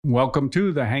Welcome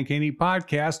to the Hank Haney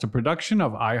Podcast, a production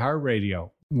of iHeartRadio.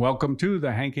 Welcome to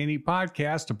the Hank Haney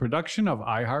Podcast, a production of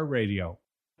iHeartRadio.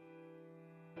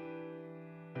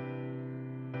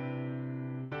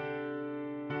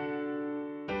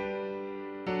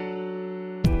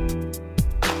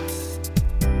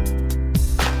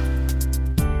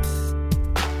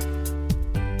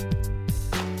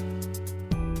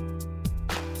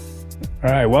 All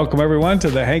right, welcome everyone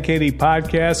to the Hank Haney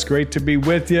Podcast. Great to be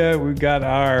with you. We've got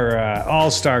our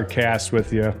all-star cast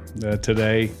with you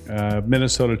today.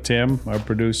 Minnesota Tim, our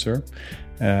producer,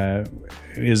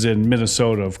 is in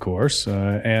Minnesota, of course,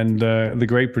 and the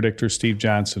great predictor Steve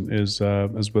Johnson is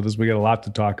with us. We got a lot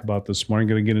to talk about this morning.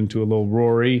 Going to get into a little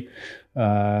Rory,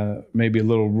 maybe a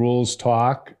little rules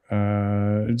talk.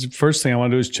 First thing I want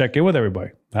to do is check in with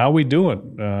everybody. How are we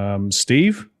doing,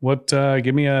 Steve? What?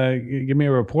 Give me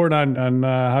a report on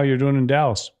how you're doing in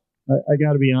Dallas. I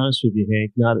got to be honest with you,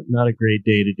 Hank. Not a great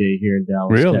day today here in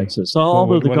Dallas, really? Texas.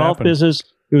 Although the golf business,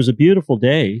 it was a beautiful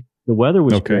day. The weather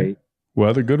was great.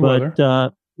 Good weather. But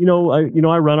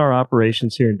I run our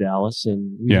operations here in Dallas,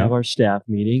 and we have our staff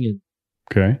meeting.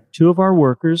 And two of our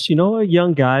workers,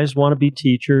 young guys, want to be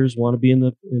teachers, want to be in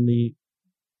the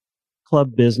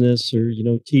club business or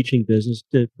teaching business,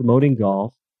 promoting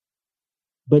golf.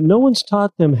 But no one's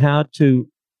taught them how to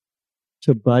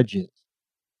budget.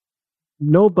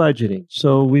 No budgeting.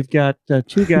 So we've got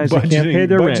two guys that can't pay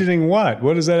their rent. Budgeting what?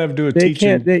 What does that have to do with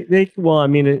teaching?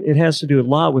 It has to do a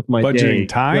lot with my budgeting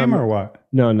time or what?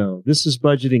 No. This is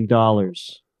budgeting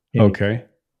dollars. Okay.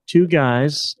 Two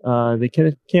guys, they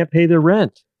can't pay their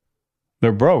rent.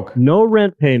 They're broke. No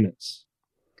rent payments.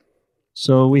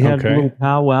 So we had a little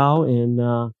powwow,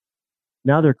 and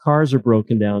now their cars are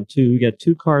broken down too. We got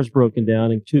two cars broken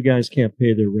down, and two guys can't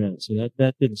pay their rent. So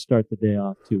that didn't start the day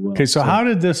off too well. Okay, so how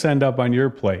did this end up on your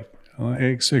plate?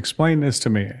 Explain this to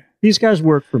me. These guys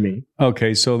work for me.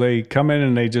 Okay, so they come in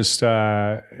and they just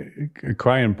cry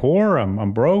and pour.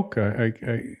 I'm broke.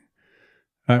 This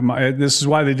is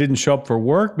why they didn't show up for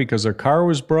work, because their car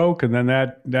was broke, and then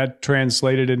that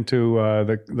translated into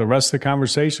the rest of the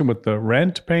conversation with the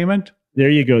rent payment. There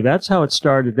you go. That's how it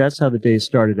started. That's how the day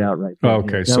started out right there.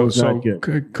 Okay, so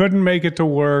couldn't make it to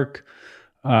work.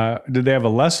 Did they have a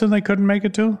lesson they couldn't make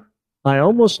it to? I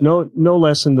almost no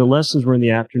lesson. The lessons were in the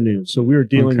afternoon, so we were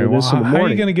dealing with this in the morning. How are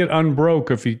you going to get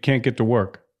unbroke if you can't get to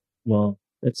work? Well,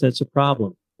 that's a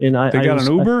problem. And they got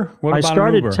an Uber? What about I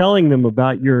started an Uber? Telling them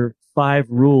about your 5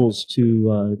 rules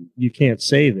to you can't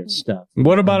say this stuff.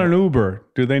 What about an Uber?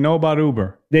 Do they know about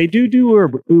Uber? They do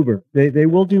Uber. They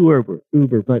will do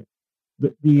Uber, but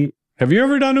the have you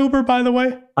ever done Uber, by the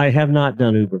way? I have not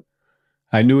done Uber.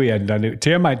 I knew he hadn't done it.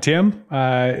 Tim,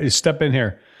 step in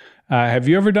here. Have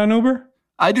you ever done Uber?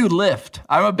 I do Lyft.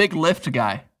 I'm a big Lyft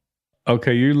guy.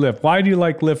 Okay, you Lyft. Why do you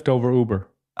like Lyft over Uber?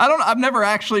 I've never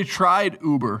actually tried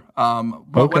Uber.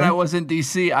 But when I was in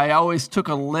DC, I always took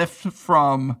a Lyft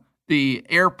from the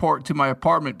airport to my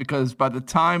apartment, because by the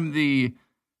time the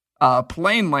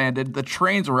plane landed, the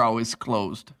trains were always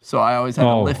closed. So I always had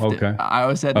to lift it. I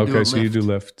always had to do a Lyft. Okay, so you do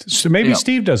Lyft. So maybe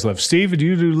Steve does Lyft. Steve, do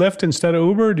you do Lyft instead of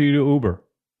Uber, or do you do Uber?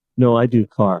 No, I do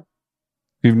car.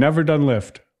 You've never done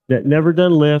Lyft? Never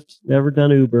done Lyft, never done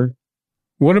Uber.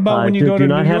 What about when you go to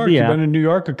New York? You've app. been in New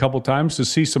York a couple times to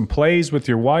see some plays with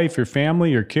your wife, your family,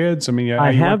 your kids. I mean,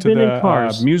 I have been in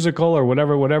cars. Musical or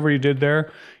whatever you did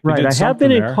there. Right, I have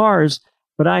been in cars,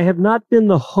 but I have not been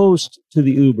the host to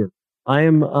the Uber. I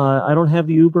am. I don't have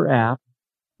the Uber app.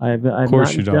 I've not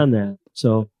done that.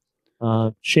 So,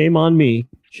 shame on me.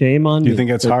 Shame on me. You think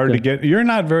it's hard to get? You're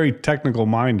not very technical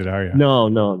minded, are you? No,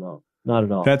 not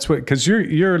at all. That's what, because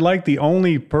you're like the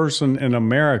only person in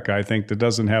America, I think, that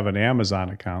doesn't have an Amazon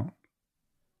account.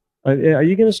 Are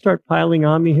you going to start piling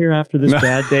on me here after this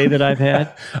bad day that I've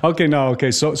had? Okay.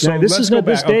 So this let's go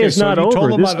back. This day is not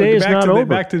over. This day is not over.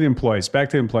 Back to the employees.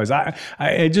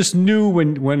 I just knew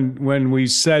when we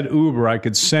said Uber, I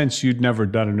could sense you'd never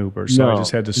done an Uber, so I just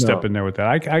had to step in there with that.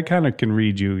 I kind of can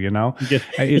read you,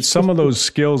 It's some of those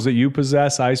skills that you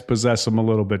possess. I possess them a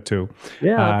little bit too.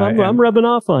 Yeah, I'm rubbing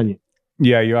off on you.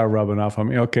 Yeah, you are rubbing off on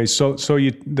me. Okay, so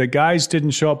the guys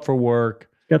didn't show up for work.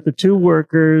 Got the two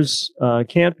workers,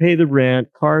 can't pay the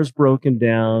rent, car's broken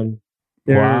down.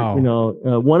 They're,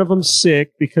 one of them's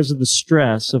sick because of the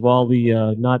stress of all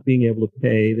the not being able to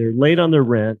pay. They're late on their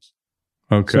rent.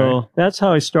 Okay. So that's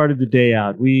how I started the day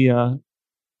out.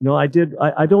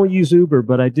 I don't use Uber,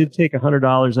 but I did take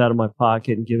 $100 out of my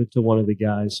pocket and give it to one of the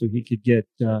guys so he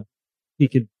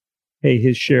could pay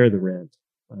his share of the rent,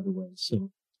 by the way.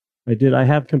 So I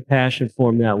have compassion for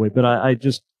him that way, but I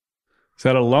just. Is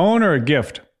that a loan or a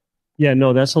gift? Yeah,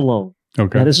 no, that's a loan.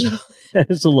 Okay. That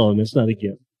is a loan. That's not a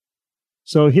gift.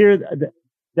 So here,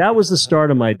 that was the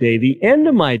start of my day. The end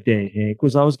of my day, Hank,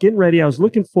 was I was getting ready. I was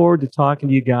looking forward to talking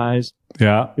to you guys.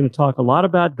 Yeah. Going to talk a lot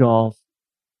about golf.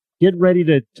 Get ready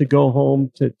to go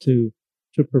home to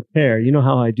prepare. You know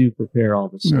how I do prepare all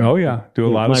this stuff. Oh, yeah. Do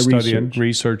a lot of studying,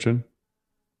 researching.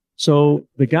 So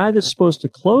the guy that's supposed to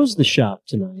close the shop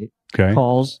tonight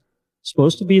calls,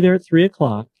 supposed to be there at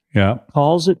 3:00. Yeah.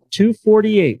 Calls at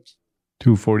 2:48.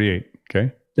 2:48.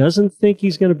 Okay. Doesn't think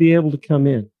he's going to be able to come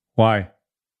in. Why?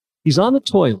 He's on the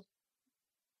toilet.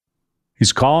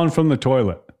 He's calling from the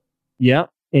toilet.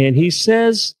 Yep. And he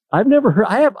says, I've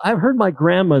heard my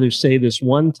grandmother say this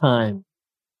one time.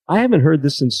 I haven't heard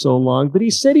this in so long, but he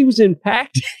said he was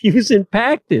impacted. He was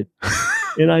impacted.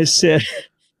 And I said,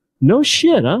 no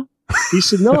shit, huh? He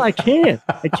said, no, I can't.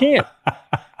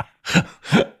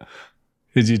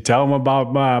 Did you tell him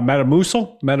about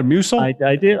Metamucil?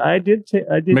 I did.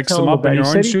 Mix tell them him up in your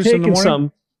orange juice in the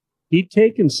morning? He'd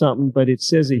taken something, but it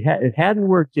says it hadn't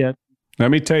worked yet.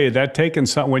 Let me tell you, that taking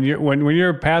something, when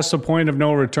you're past the point of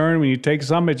no return, when you take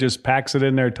something, it just packs it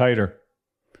in there tighter.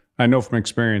 I know from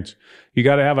experience. You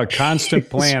got to have a constant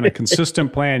plan, a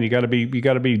consistent plan. You got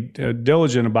to be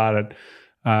diligent about it.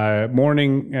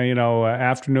 Morning,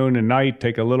 afternoon and night,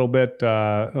 take a little bit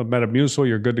of Metamucil,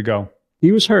 you're good to go.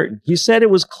 He was hurt. He said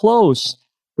it was close,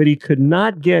 but he could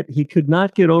not get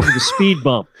over the speed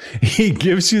bump. He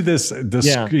gives you this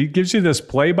He gives you this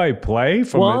play-by-play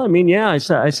from I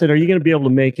said, are you going to be able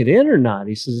to make it in or not?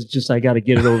 He says, it's just I got to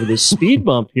get it over this speed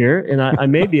bump here, and I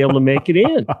may be able to make it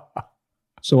in.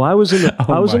 So I was in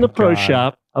the pro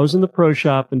shop. I was in the pro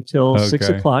shop until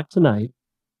 6:00 tonight.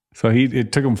 So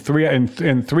it took him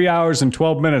 3 hours and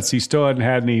 12 minutes. He still hadn't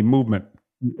had any movement.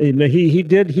 He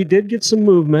did get some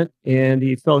movement, and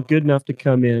he felt good enough to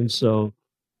come in. So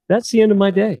that's the end of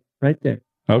my day right there.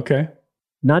 Okay.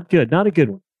 Not good. Not a good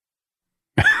one.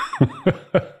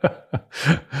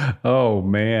 Oh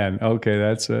man. Okay.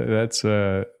 That's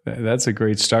a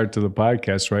great start to the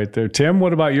podcast right there. Tim,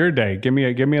 what about your day? Give me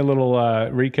a little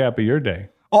recap of your day.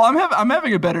 Well, I'm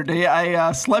having a better day.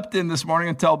 I slept in this morning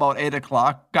until about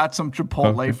 8:00. Got some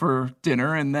Chipotle for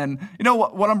dinner, and then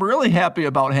what I'm really happy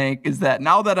about, Hank, is that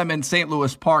now that I'm in St.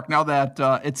 Louis Park, now that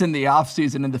it's in the off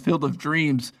season in the Field of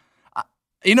Dreams,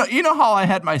 you know how I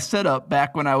had my setup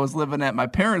back when I was living at my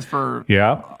parents for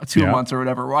 2 months or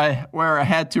whatever, where I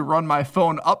had to run my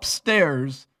phone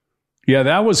upstairs. Yeah,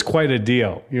 that was quite a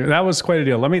deal.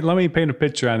 Let me paint a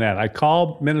picture on that. I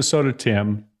called Minnesota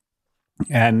Tim.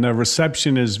 And the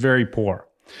reception is very poor.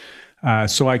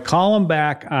 So I call him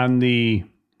back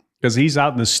because he's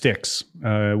out in the sticks,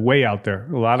 way out there,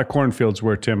 a lot of cornfields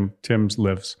where Tim's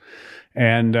lives.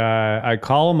 And I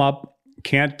call him up,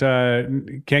 can't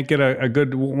get a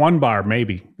good 1 bar,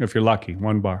 maybe, if you're lucky,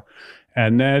 1 bar.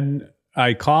 And then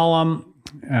I call him,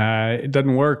 it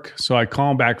doesn't work. So I call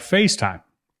him back FaceTime.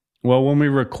 Well, when we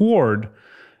record,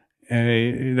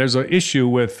 there's an issue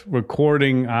with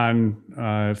recording on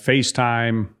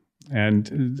FaceTime and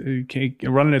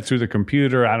running it through the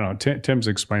computer. I don't know. Tim's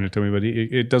explained it to me, but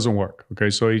it doesn't work. Okay,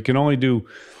 so you can only do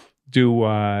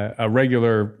a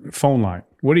regular phone line.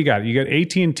 What do you got? You got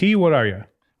AT&T? What are you?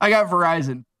 I got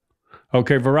Verizon.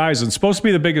 Okay, Verizon's supposed to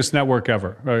be the biggest network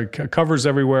ever. Covers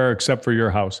everywhere except for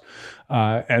your house.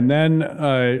 And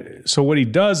then, so what he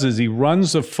does is he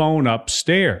runs the phone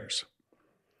upstairs.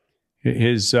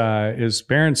 His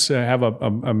parents have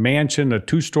a mansion, a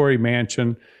 2-story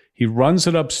mansion. He runs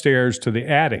it upstairs to the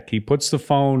attic. He puts the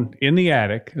phone in the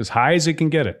attic as high as he can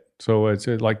get it. So it's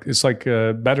like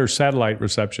a better satellite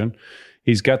reception.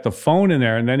 He's got the phone in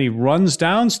there, and then he runs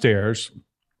downstairs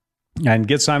and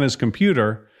gets on his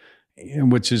computer,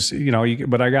 which is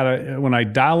but when I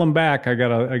dial him back, I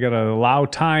gotta allow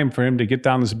time for him to get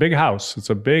down this big house. It's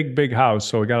a big house,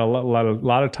 so we got a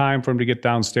lot of time for him to get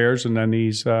downstairs, and then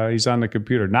he's on the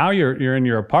computer. Now you're in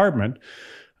your apartment,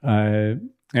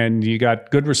 and you got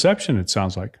good reception. It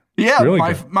sounds like really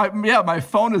my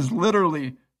phone is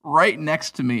literally right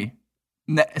next to me,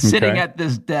 sitting at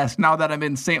this desk. Now that I'm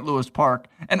in St. Louis Park,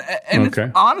 and it's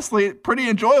honestly pretty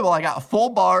enjoyable. I got full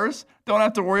bars. Don't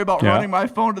have to worry about running my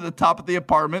phone to the top of the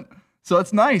apartment. So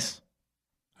it's nice.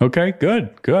 Okay,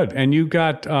 good. And you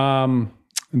got are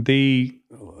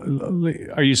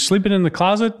you sleeping in the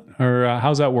closet, or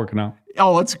how's that working out?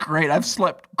 Oh, it's great. I've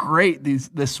slept great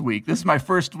this week. This is my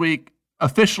first week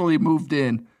officially moved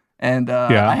in. And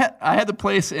I had the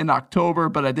place in October,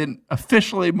 but I didn't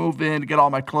officially move in to get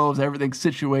all my clothes, everything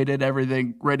situated,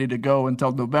 everything ready to go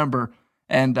until November.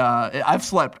 And I've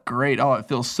slept great. Oh, it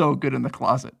feels so good in the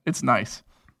closet. It's nice.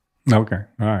 Okay.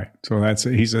 All right. So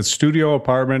he's a studio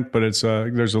apartment, but there's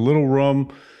a little room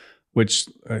which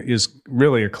is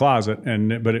really a closet,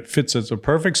 but it fits as a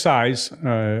perfect size.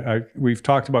 We've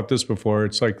talked about this before.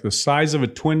 It's like the size of a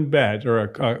twin bed, or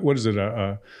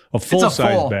a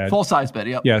full-size bed. Full-size bed,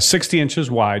 yep. Yeah, 60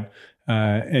 inches wide,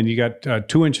 and you got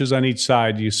 2 inches on each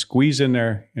side. You squeeze in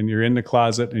there, and you're in the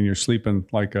closet, and you're sleeping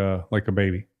like a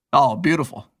baby. Oh,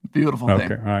 beautiful thing.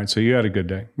 Okay, all right. So you had a good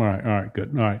day. All right,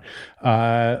 good. All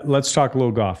right, let's talk a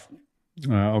little golf.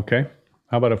 Okay.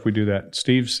 How about if we do that?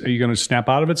 Steve, are you going to snap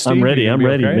out of it, Steve? I'm ready,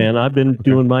 okay? Man. I've been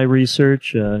doing my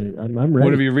research. I'm ready.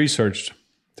 What have you researched?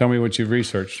 Tell me what you've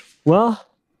researched. Well,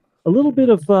 a little bit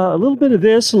of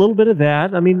this, a little bit of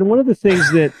that. I mean, one of the things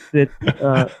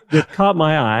that caught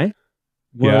my eye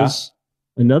was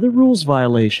another rules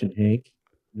violation, Hank.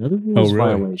 Another rules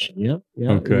violation. Yeah.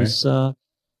 Okay.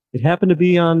 It happened to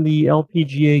be on the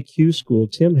LPGA Q School.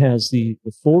 Tim has the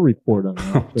full report on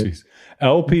that. Oh, jeez.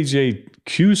 LPGA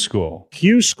Q School.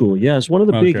 Q School, yeah, it's one of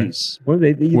the biggies.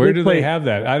 Where do they have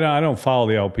that? I don't follow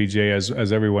the LPGA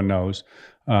as everyone knows,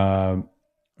 but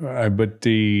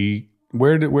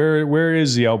where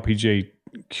is the LPGA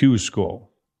Q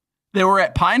School? They were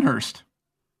at Pinehurst.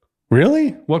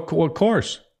 Really? What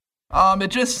course? It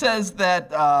just says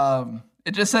that.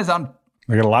 It just says on.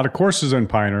 They got a lot of courses in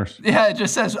Pinehurst. Yeah, it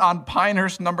just says on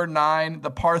Pinehurst number 9,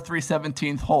 the par 3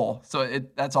 17th hole. So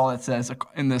that's all it says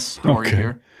in this story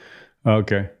here.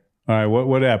 Okay. All right.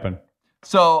 What happened?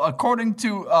 So according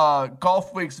to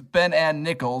Golf Week's Ben Ann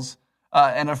Nichols,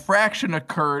 an infraction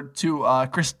occurred to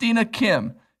Christina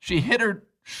Kim. She hit her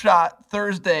shot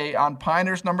Thursday on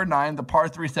Pinehurst number 9, the par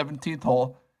 3 17th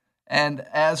hole. And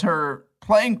as her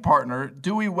playing partner,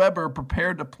 Dewey Weber,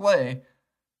 prepared to play,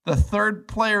 the third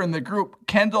player in the group,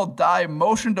 Kendall Dye,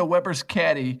 motioned to Weber's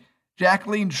caddy,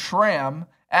 Jacqueline Schramm,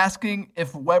 asking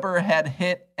if Weber had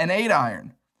hit an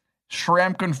 8-iron.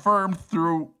 Schramm confirmed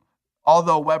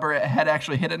although Weber had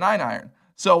actually hit a 9-iron.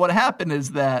 So what happened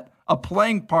is that a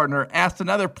playing partner asked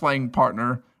another playing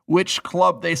partner which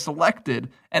club they selected,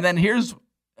 and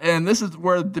this is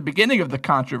where the beginning of the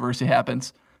controversy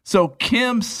happens. So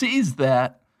Kim sees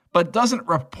that, but doesn't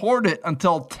report it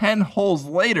until 10 holes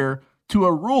later to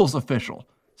a rules official.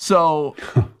 So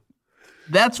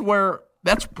that's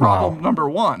problem number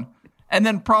one. And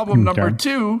then problem number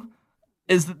two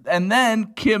is, and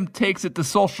then Kim takes it to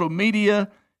social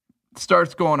media,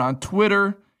 starts going on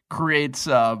Twitter, creates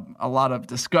a lot of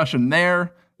discussion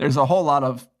there. There's a whole lot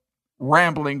of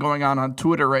rambling going on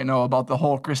Twitter right now about the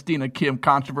whole Christina Kim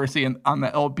controversy on the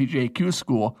LPGA Q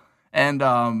School. And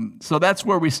so that's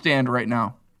where we stand right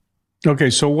now. Okay,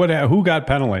 so who got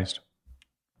penalized?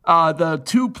 The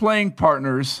two playing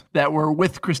partners that were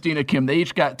with Christina Kim, they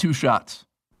each got 2 shots.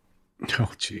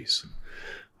 Oh, jeez.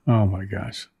 Oh, my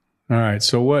gosh. All right,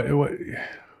 so what?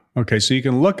 Okay, so you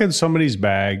can look in somebody's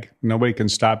bag. Nobody can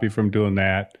stop you from doing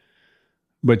that.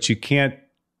 But you can't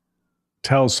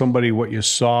tell somebody what you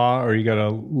saw, or you got to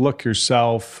look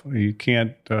yourself. You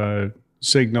can't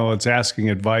signal. It's asking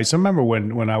advice. I remember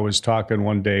when I was talking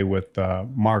one day with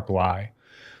Mark Lai,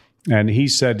 and he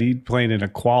said he'd played in a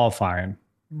qualifying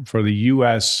for the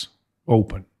U.S.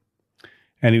 Open.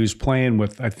 And he was playing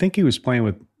with Bruce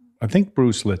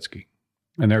Litsky.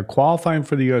 And they're qualifying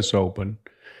for the U.S. Open.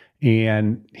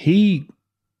 And he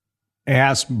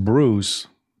asked Bruce,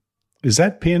 is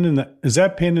that pin in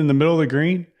the middle of the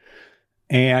green?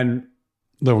 And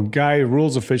the guy,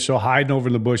 rules official, hiding over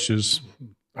in the bushes,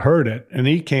 heard it. And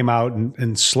he came out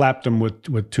and slapped him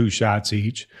with 2 shots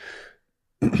each.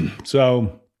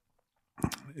 So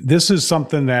this is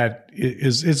something that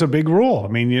is a big rule. I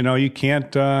mean, you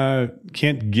can't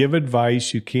give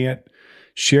advice, you can't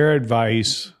share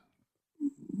advice,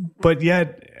 but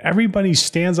yet everybody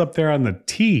stands up there on the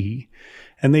tee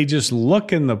and they just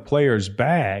look in the players'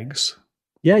 bags.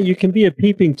 Yeah, you can be a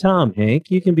peeping Tom, Hank.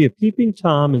 You can be a peeping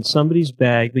Tom in somebody's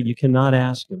bag, but you cannot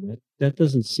ask them. That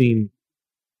doesn't seem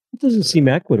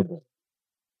equitable.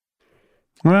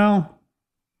 Well,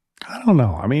 I don't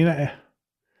know. I mean,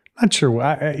 not sure.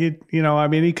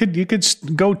 You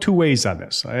could go 2 ways on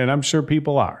this, and I'm sure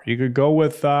people are. You could go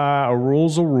with a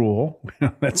rule's a rule.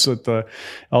 That's what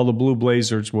all the Blue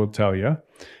Blazers will tell you.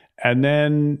 And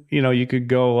then, you could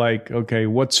go like, okay,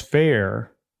 what's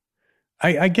fair?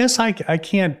 I guess I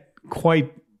can't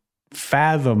quite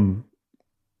fathom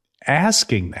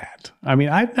asking that. I mean,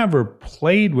 I've never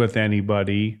played with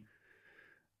anybody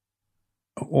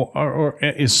or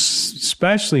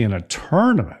especially in a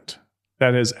tournament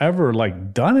that has ever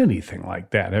done anything like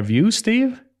that. Have you,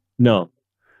 Steve? No.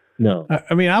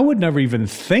 I mean, I would never even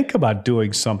think about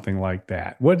doing something like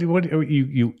that. What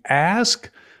you ask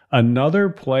another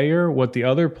player what the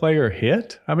other player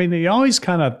hit? I mean, I was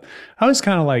kind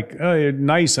of like, oh,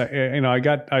 nice.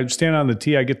 I stand on the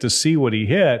tee, I get to see what he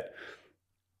hit,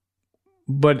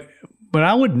 but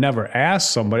I would never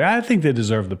ask somebody. I think they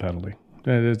deserve the penalty.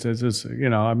 It's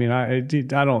I mean, I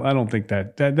don't think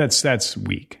that's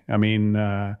weak. I mean,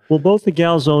 well, both the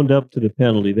gals owned up to the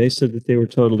penalty. They said that they were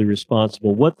totally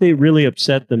responsible. What they really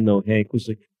upset them, though, Hank, was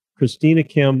that Christina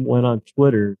Kim went on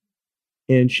Twitter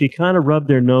and she kind of rubbed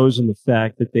their nose in the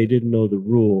fact that they didn't know the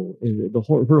rule. And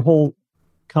her whole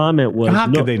comment was,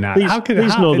 "How could they not? How could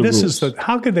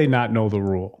they not know the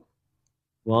rule?"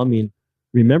 Well, I mean,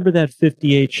 remember that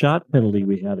 58 shot penalty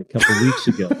we had a couple of weeks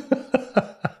ago?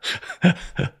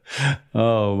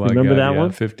 Oh my Remember God! That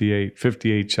one?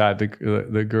 58 shot.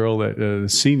 The girl that the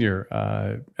senior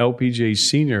LPGA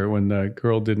senior, when the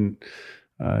girl didn't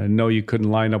know you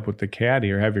couldn't line up with the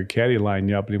caddy or have your caddy line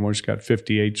you up anymore. She got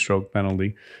 58 stroke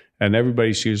penalty, and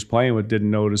everybody she was playing with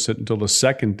didn't notice it until the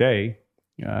second day,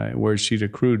 where she'd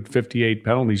accrued 58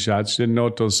 penalty shots. She didn't know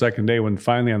it till the second day when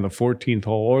finally on the 14th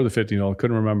hole or the 15th hole, I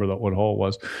couldn't remember what hole it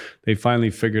was. They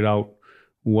finally figured out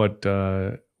what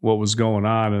was going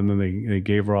on, and then they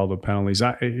gave her all the penalties.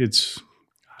 I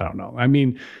don't know. I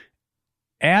mean,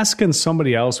 asking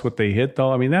somebody else what they hit,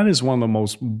 though, I mean, that is one of the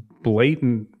most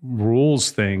blatant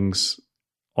rules things.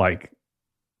 Like,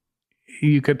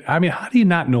 how do you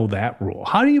not know that rule?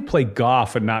 How do you play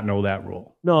golf and not know that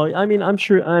rule? No, I mean, I'm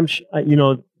sure,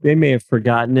 they may have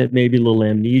forgotten it, maybe a little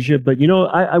amnesia, but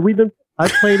I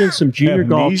played in some junior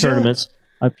golf tournaments.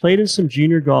 I played in some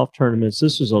junior golf tournaments.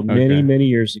 This was many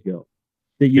years ago.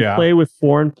 That you play with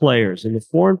foreign players, and the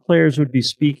foreign players would be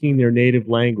speaking their native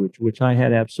language, which I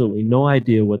had absolutely no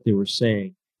idea what they were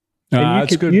saying.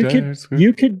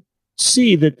 You could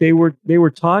see that they were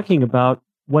talking about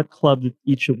what club that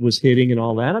each was hitting and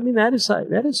all that. I mean, that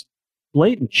is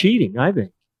blatant cheating, I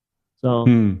think. So,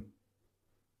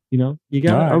 you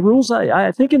got rules.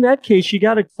 I think in that case, you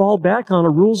got to fall back on a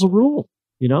rule's a rule.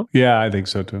 Yeah, I think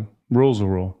so too. Rule's a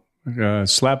rule.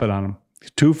 Slap it on them.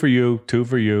 2 for you, 2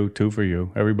 for you, 2 for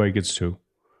you. Everybody gets 2.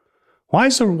 Why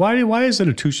is it a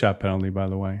 2-shot penalty, by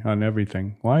the way, on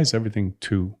everything? Why is everything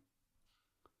 2?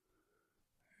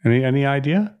 Any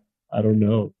idea? I don't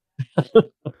know.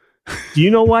 Do you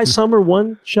know why some are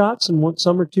 1 shots and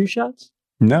some are 2 shots?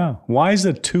 No. Why is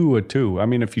it 2 a 2? I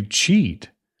mean, if you cheat,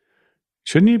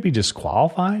 shouldn't you be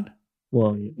disqualified?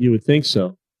 Well, you would think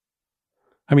so.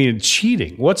 I mean,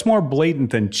 cheating. What's more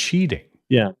blatant than cheating?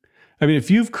 Yeah. I mean,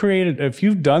 if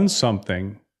you've done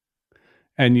something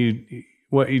and you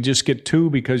just get 2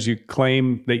 because you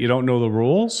claim that you don't know the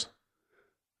rules.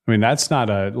 I mean, that's not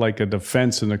a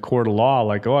defense in the court of law.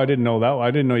 Like, oh, I didn't know that.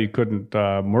 I didn't know you couldn't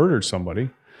murder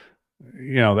somebody.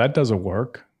 That doesn't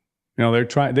work.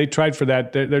 They tried for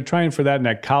that. They're trying for that in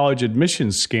that college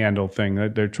admissions scandal thing.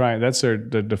 They're trying. That's the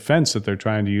defense that they're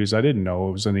trying to use. I didn't know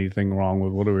it was anything wrong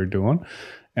with what we were doing.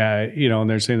 And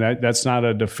they're saying that's not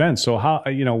a defense. So how,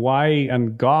 why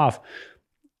on golf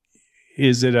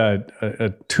is it a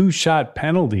 2-shot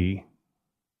penalty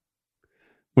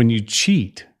when you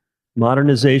cheat?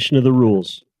 Modernization of the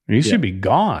rules. You should be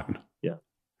gone. Yeah.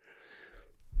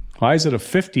 Why is it a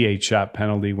 58-shot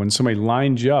penalty when somebody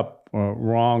lines you up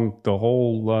wrong the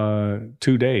whole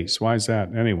 2 days? Why is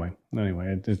that? Anyway,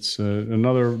 it's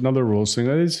another rules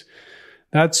thing.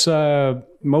 That's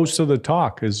most of the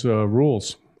talk is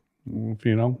rules.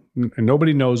 And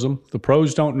nobody knows them. The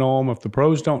pros don't know them. If the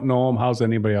pros don't know them, how's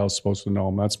anybody else supposed to know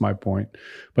them? That's my point.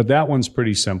 But that one's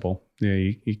pretty simple.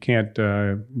 Yeah, you can't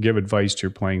give advice to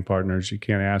your playing partners. You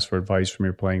can't ask for advice from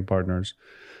your playing partners.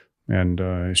 And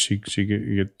they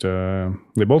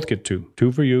both get 2.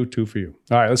 2 for you, 2 for you.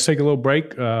 All right, let's take a little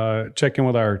break. Check in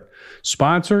with our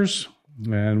sponsors.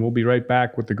 And we'll be right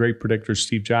back with the great predictor,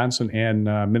 Steve Johnson, and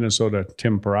Minnesota,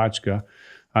 Tim Parachka,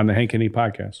 on the Hank and E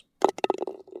podcast.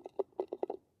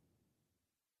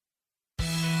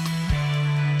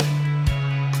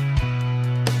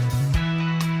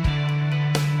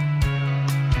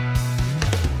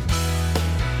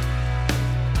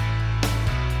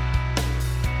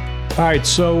 All right,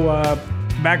 so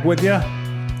back with you,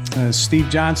 Steve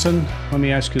Johnson. Let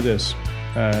me ask you this.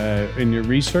 In your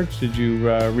research, did you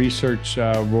research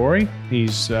Rory?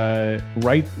 He's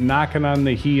right knocking on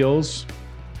the heels.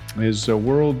 His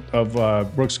world of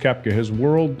Brooks Koepka, his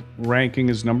world ranking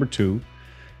is number 2.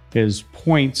 His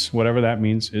points, whatever that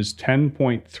means, is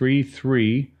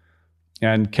 10.33,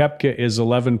 and Koepka is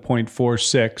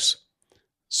 11.46.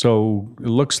 So it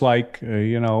looks like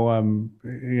Rory's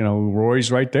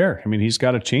right there. I mean, he's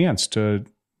got a chance to.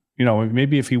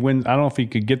 Maybe if he wins, I don't know if he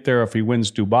could get there if he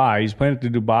wins Dubai. He's playing at the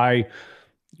Dubai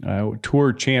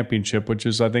Tour Championship, which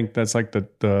is, I think that's like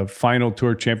the final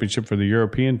Tour Championship for the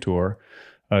European Tour.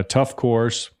 A tough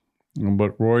course,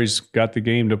 but Rory's got the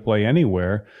game to play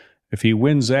anywhere. If he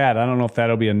wins that, I don't know if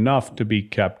that'll be enough to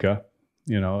beat Koepka,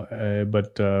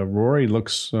 but Rory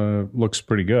looks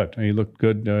pretty good. He looked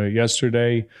good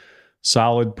yesterday.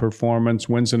 Solid performance,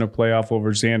 wins in a playoff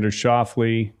over Xander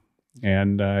Schauffele,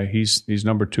 and he's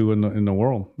number 2 in the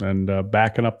world, and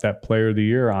backing up that Player of the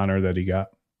Year honor that he got.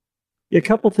 A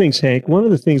couple things, Hank. One of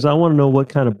the things I want to know what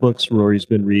kind of books Rory's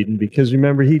been reading, because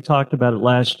remember he talked about it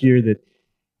last year that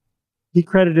he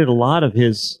credited a lot of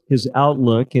his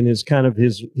outlook and his kind of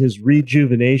his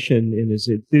rejuvenation and his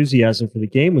enthusiasm for the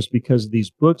game was because of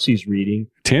these books he's reading.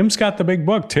 Tim's got the big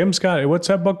book. Tim's got, what's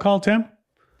that book called, Tim?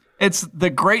 It's The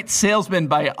Great Salesman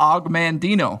by Og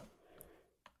Mandino.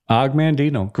 Og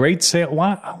Mandino. Great sale.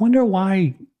 Why? I wonder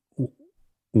why.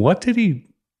 What did he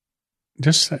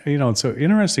just, it's an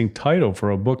interesting title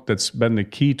for a book that's been the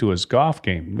key to his golf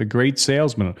game. The Great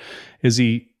Salesman. Is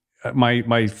he,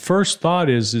 my first thought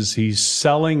is he's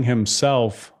selling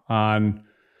himself on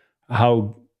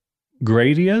how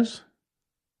great he is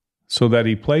so that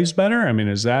he plays better? I mean,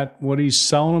 is that what he's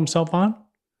selling himself on?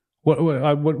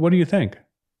 What do you think?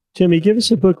 Timmy, give us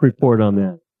a book report on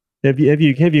that. Have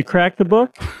you cracked the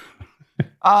book?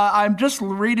 I'm just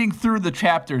reading through the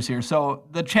chapters here. So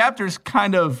the chapters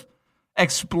kind of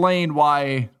explain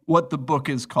what the book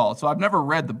is called. So I've never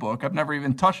read the book. I've never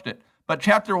even touched it. But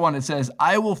chapter 1, it says,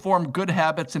 I will form good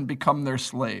habits and become their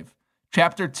slave.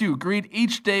 Chapter 2, greet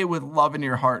each day with love in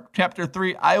your heart. Chapter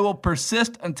 3, I will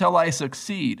persist until I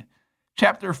succeed.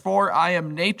 Chapter 4, I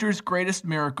am nature's greatest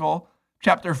miracle.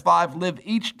 Chapter 5, live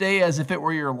each day as if it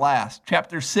were your last.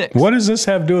 Chapter 6. What does this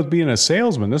have to do with being a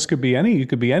salesman? This could be you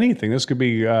could be anything. This could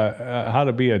be how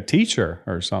to be a teacher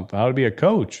or something, how to be a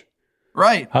coach.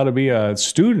 Right. How to be a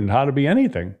student, how to be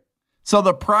anything. So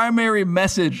the primary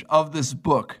message of this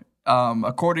book,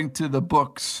 according to the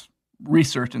book's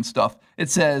research and stuff, it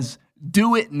says,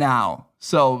 do it now.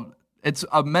 So it's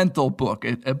a mental book,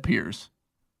 it appears.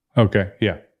 Okay,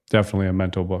 yeah, definitely a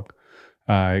mental book.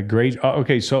 Great.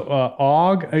 Okay, so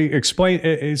Og,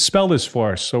 explain, spell this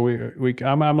for us. So I'm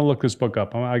gonna look this book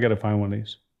up. I got to find one of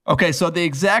these. Okay, so the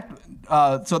exact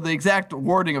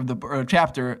wording of the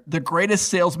chapter: the greatest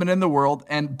salesman in the world,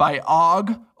 and by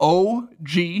Og,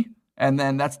 O-G, and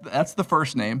then that's the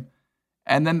first name,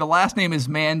 and then the last name is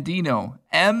Mandino,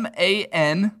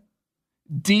 M-A-N-D-I-N-O.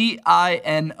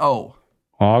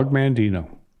 Og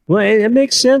Mandino. Well, it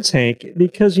makes sense, Hank,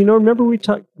 because remember we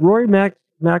talked. Rory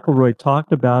McIlroy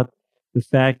talked about the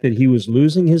fact that he was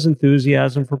losing his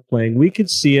enthusiasm for playing. We could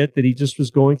see it, that he just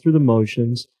was going through the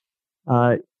motions.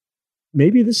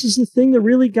 Maybe this is the thing that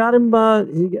really got him,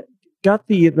 got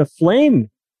the flame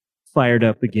fired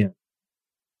up again.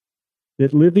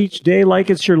 That live each day like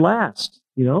it's your last,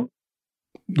 Well,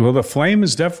 the flame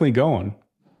is definitely going.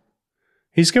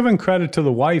 He's giving credit to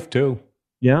the wife, too.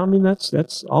 Yeah, I mean,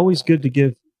 that's always good to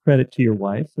give credit to your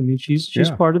wife. I mean, she's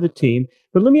part of the team.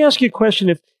 But let me ask you a question.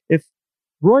 If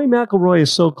Rory McIlroy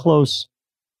is so close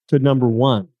to number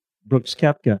 1, Brooks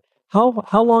Koepka,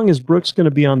 how long is Brooks going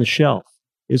to be on the shelf?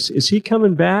 Is he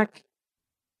coming back?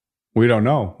 We don't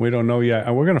know. We don't know yet.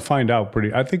 And we're going to find out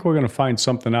I think we're going to find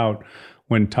something out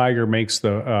when Tiger makes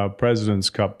the President's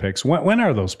Cup picks. When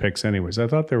are those picks anyways? I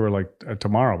thought they were like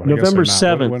tomorrow. But November I guess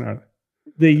 7th. When are they?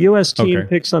 The U.S. team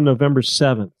picks on November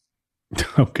 7th.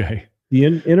 Okay. The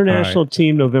international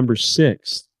team November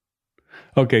 6th.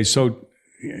 Okay, so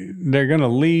they're going to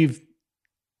leave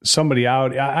somebody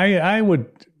out. I would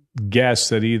guess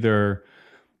that either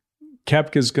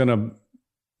Koepka's going to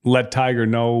let Tiger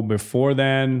know before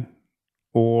then,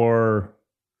 or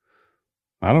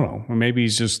I don't know. Maybe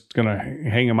he's just going to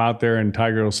hang him out there, and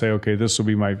Tiger will say, "Okay, this will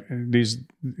be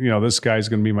this guy's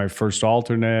going to be my first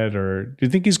alternate." Or do you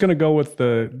think he's going to go with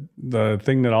the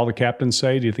thing that all the captains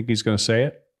say? Do you think he's going to say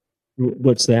it?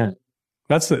 What's that?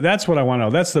 That's what I want to know.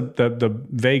 That's the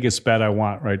Vegas bet I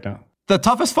want right now. The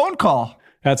toughest phone call.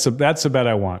 That's the bet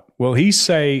I want. Will he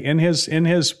say in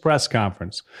his press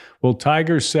conference? Will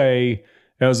Tiger say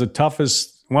that was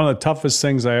one of the toughest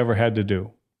things I ever had to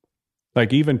do?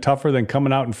 Like even tougher than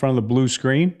coming out in front of the blue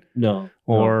screen? No.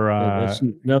 Or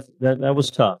that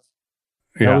was tough.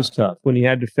 That Yeah. was tough when he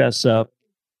had to fess up.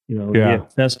 He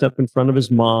had fessed up in front of his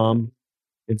mom,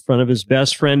 in front of his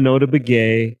best friend Nota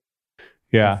Begay.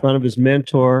 Yeah. In front of his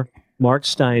mentor, Mark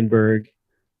Steinberg.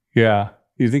 Yeah.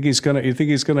 You think he's gonna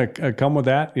come with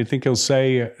that? You think he'll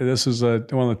say this is one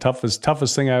of the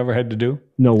toughest thing I ever had to do?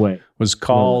 No way. Was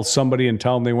call somebody and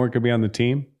tell them they weren't going to be on the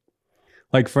team?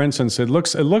 Like for instance, it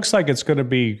looks like it's going to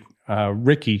be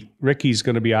Ricky. Ricky's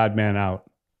going to be odd man out.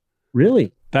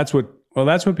 Really? That's what Well,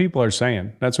 that's what people are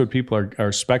saying. That's what people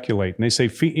are speculating. They say,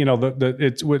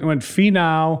 it's when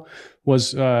Finau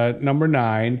was number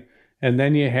 9, and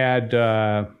then you had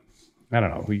I don't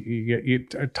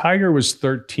know. Tiger was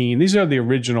 13. These are the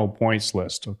original points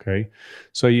list. Okay,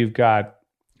 so you've got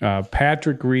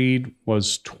Patrick Reed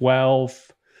was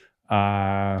 12.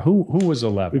 Who was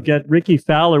 11? We've got Ricky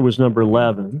Fowler was number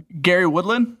 11. Gary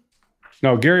Woodland.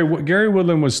 No, Gary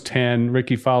Woodland was 10,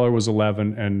 Ricky Fowler was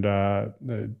 11,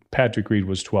 and Patrick Reed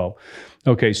was 12.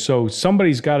 Okay, so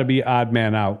somebody's got to be odd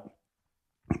man out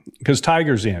because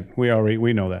Tiger's in.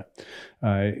 We know that.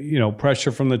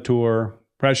 Pressure from the tour,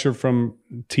 pressure from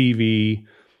TV,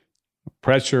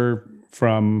 pressure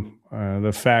from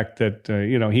the fact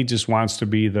that he just wants to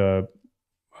be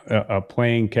a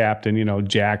playing captain.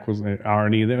 Jack was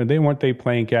Arnie. They weren't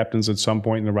playing captains at some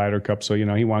point in the Ryder Cup, so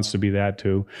he wants to be that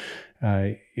too.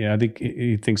 I think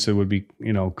he thinks it would be,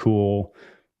 you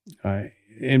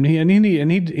and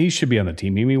he should be on the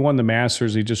team. He won the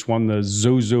Masters. He just won the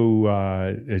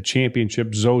Zozo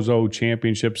Championship, Zozo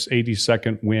Championships,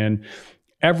 82nd win.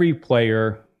 Every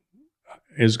player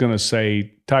is going to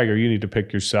say, Tiger, you need to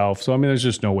pick yourself. So, there's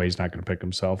just no way he's not going to pick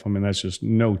himself. That's just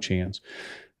no chance.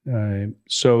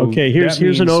 Okay,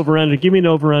 here's an over-under. Give me an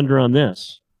over-under on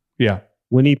this. Yeah.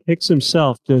 When he picks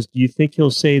himself, do you think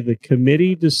he'll say the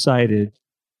committee decided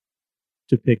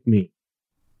to pick me?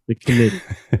 The committee.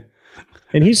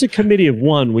 And he's a committee of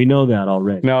one. We know that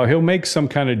already. No, he'll make some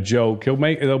kind of joke.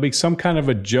 There'll be some kind of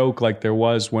a joke like there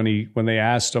was when they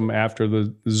asked him after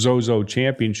the Zozo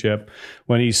Championship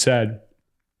when he said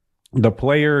the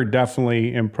player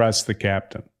definitely impressed the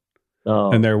captain.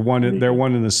 Oh, and they're one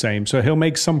and the same. So he'll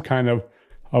make some kind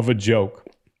of a joke.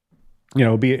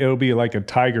 It'll be like a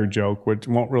Tiger joke, which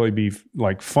won't really be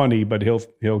like funny, but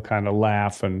he'll kind of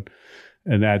laugh and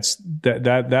that's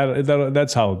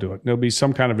how he'll do it. There'll be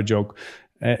some kind of a joke,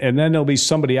 and then there'll be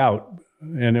somebody out,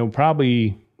 and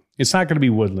it's not going to be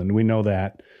Woodland. We know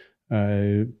that.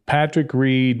 Patrick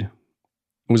Reed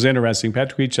was interesting.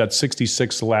 Patrick Reed shot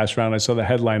 66 the last round. I saw the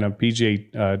headline on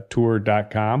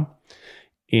PGAtour.com,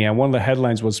 and one of the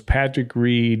headlines was Patrick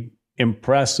Reed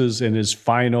impresses in his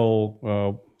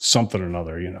final something or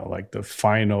another, like the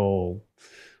final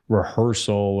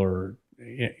rehearsal or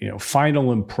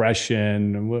final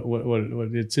impression. What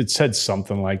it said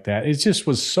something like that. It just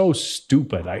was so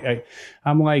stupid.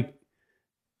 I'm like,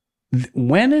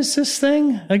 when is this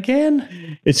thing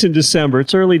again? It's in December.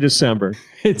 It's early December.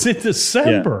 It's in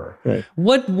December. Yeah, right.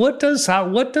 What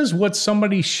does what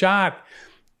somebody shot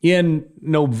in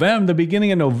November, the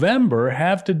beginning of November,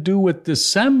 have to do with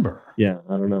December? Yeah,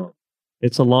 I don't know.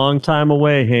 It's a long time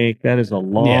away, Hank. That is a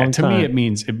long time. To me, it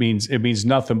means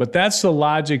nothing. But that's the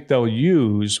logic they'll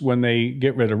use when they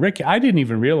get rid of Ricky. I didn't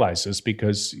even realize this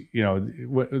because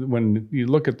when you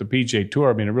look at the PGA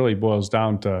Tour, it really boils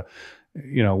down to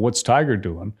what's Tiger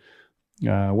doing,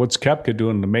 what's Koepka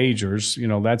doing in the majors.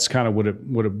 That's kind of what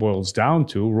it boils down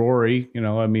to. Rory,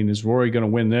 is Rory going to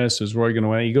win this? Is Rory going to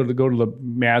win? You go to the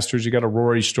Masters, you got a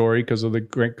Rory story because of the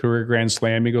career Grand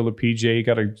Slam. You go to the PGA, you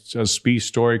got a Spieth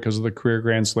story because of the career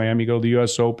Grand Slam. You go to the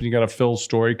U.S. Open, you got a Phil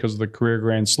story because of the career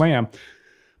Grand Slam.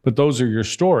 But those are your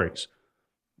stories.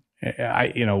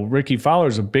 Ricky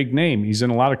Fowler's a big name. He's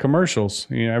in a lot of commercials.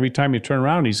 Every time you turn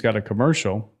around, he's got a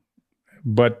commercial.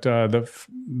 But the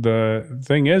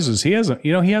thing is he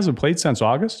hasn't played since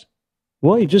August.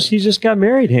 Well, he just got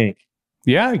married, Hank.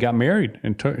 Yeah, he got married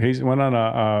and he went on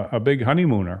a big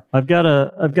honeymooner. I've got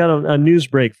a news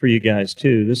break for you guys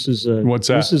too. This is what's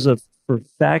that? This is a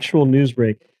factual news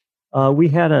break. We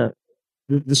had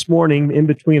this morning in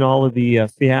between all of the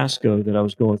fiasco that I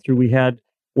was going through. We had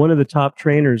one of the top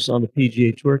trainers on the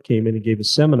PGA Tour came in and gave a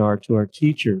seminar to our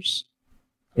teachers,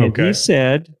 and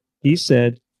he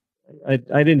said. I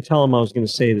didn't tell him I was going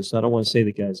to say this. So I don't want to say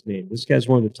the guy's name. This guy's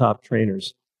one of the top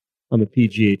trainers on the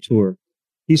PGA Tour.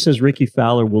 He says Ricky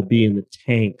Fowler will be in the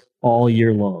tank all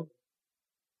year long.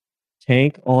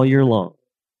 Tank all year long.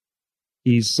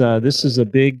 He's this is a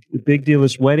big deal.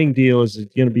 This wedding deal is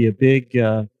going to be a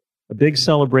big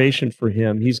celebration for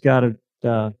him. He's got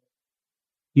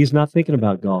he's not thinking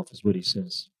about golf, is what he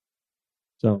says.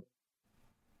 So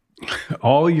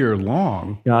all year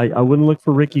long. Yeah, I wouldn't look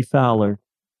for Ricky Fowler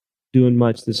doing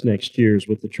much this next year is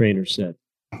what the trainer said.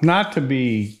 Not to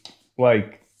be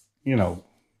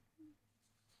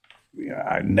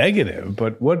negative,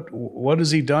 but what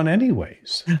has he done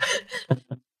anyways?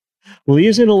 Well, he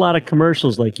is in a lot of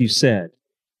commercials, like you said.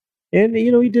 And,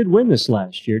 he did win this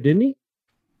last year, didn't he?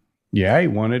 Yeah, he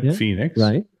won at Phoenix.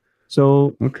 Right.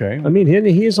 So, okay.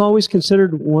 he is always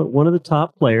considered one of the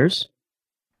top players.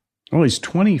 Oh, he's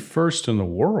 21st in the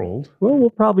world. Well, we'll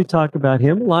probably talk about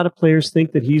him. A lot of players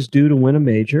think that he's due to win a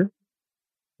major.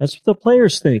 That's what the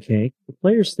players think, Hank. The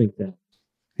players think that.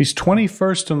 He's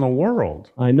 21st in the world.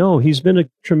 I know. He's been a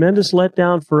tremendous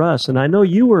letdown for us. And I know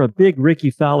you were a big Ricky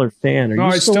Fowler fan.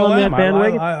 I still am.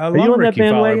 I love Ricky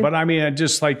Fowler. But I mean, I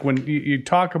just like when you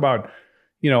talk about,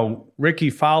 Ricky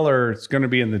Fowler is going to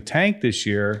be in the tank this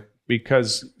year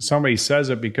because somebody says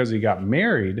it because he got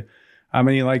married. I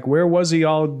mean, like, where was he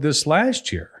all this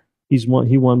last year? He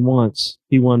won once.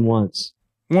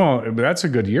 Well, that's a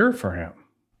good year for him.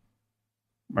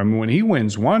 I mean, when he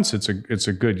wins once, it's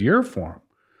a good year for him.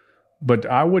 But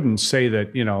I wouldn't say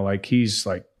that, like he's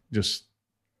like just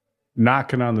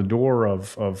knocking on the door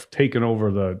of taking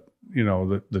over the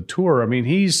tour. I mean,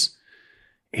 he's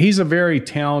a very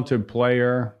talented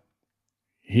player.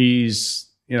 He's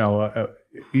a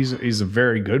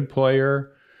very good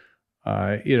player.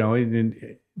 But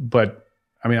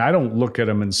I mean, I don't look at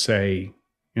him and say,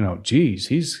 geez,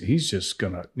 he's just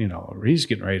gonna, he's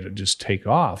getting ready to just take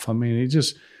off. I mean,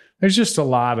 there's just a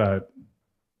lot of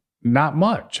not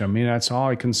much. I mean, that's all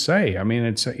I can say. I mean,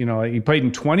 it's, he played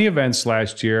in 20 events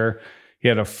last year. He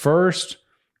had a first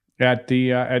at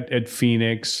the at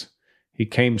Phoenix. He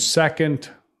came second.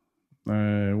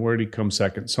 Where did he come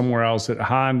second? Somewhere else at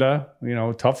Honda.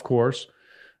 Tough course.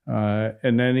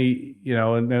 And then he,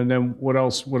 and then what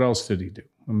else? What else did he do?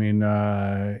 I mean,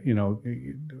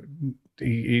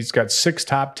 he's got 6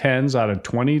 top 10s out of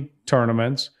 20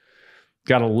 tournaments.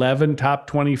 Got 11 top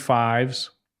 25s.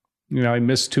 He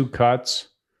missed 2 cuts.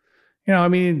 I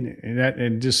mean,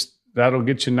 that'll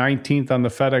get you 19th on the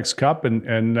FedEx Cup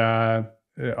and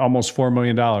almost $4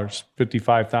 million.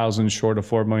 55,000 short of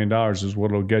 $4 million is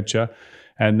what it'll get you.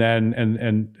 And then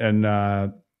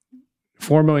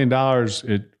 $4 million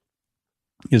it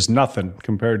is nothing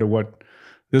compared to what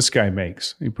this guy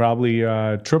makes. He probably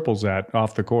triples that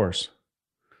off the course.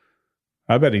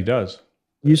 I bet he does.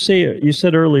 You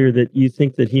said earlier that you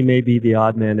think that he may be the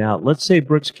odd man out. Let's say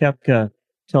Brooks Koepka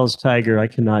tells Tiger, "I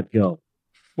cannot go."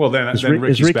 Well, then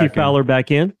is Ricky Fowler back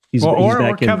in? He's back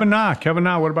or Kevin Na. Kevin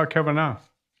Na. What about Kevin Na?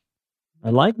 I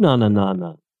like Na.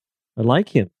 I like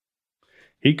him.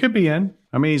 He could be in.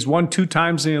 I mean, he's won 2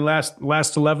 times in the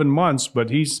last 11 months,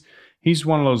 but he's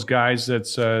one of those guys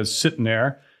that's sitting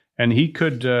there, and he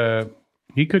could get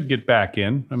back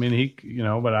in. I mean,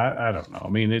 but I don't know. I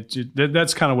mean,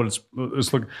 that's kind of what it's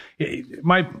looking.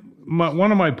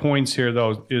 One of my points here,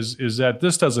 though, is that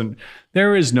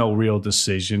there is no real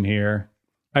decision here.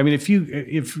 I mean,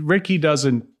 if Ricky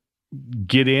doesn't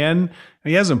get in,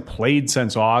 he hasn't played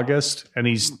since August, and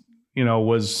he's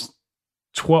was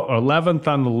 11th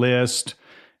on the list.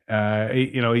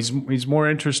 He's more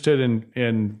interested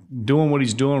in doing what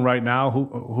he's doing right now.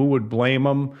 Who would blame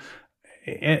him?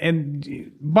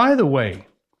 And by the way,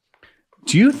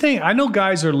 do you think, I know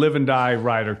guys are live and die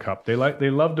Ryder Cup. They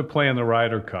love to play in the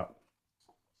Ryder Cup.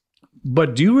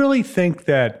 But do you really think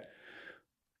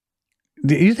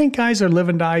do you think guys are live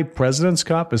and die President's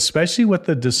Cup, especially with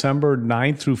the December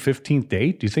 9th through 15th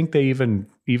date? Do you think they even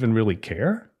really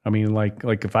care? I mean, like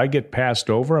if I get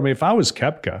passed over, I mean, if I was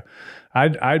Koepka,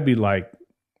 I'd be like,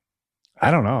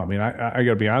 I don't know. I mean, I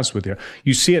got to be honest with you.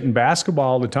 You see it in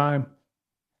basketball all the time.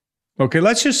 Okay,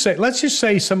 let's just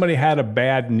say somebody had a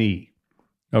bad knee.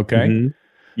 Okay, mm-hmm.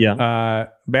 Yeah,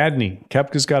 bad knee.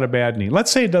 Koepka's got a bad knee.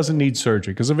 Let's say it doesn't need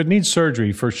surgery, because if it needs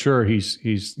surgery, for sure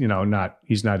he's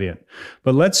not in.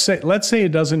 But let's say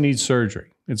it doesn't need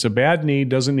surgery. It's a bad knee,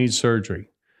 doesn't need surgery.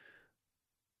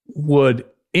 Would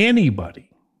anybody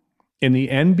in the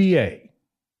NBA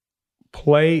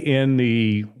play in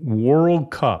the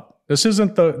World Cup? This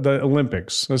isn't the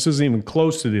Olympics. This isn't even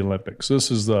close to the Olympics.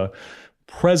 This is the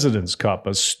President's Cup,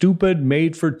 a stupid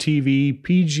made-for-TV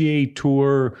PGA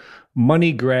Tour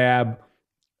money grab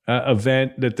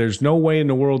event that there's no way in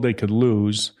the world they could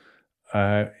lose.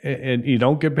 And you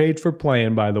don't get paid for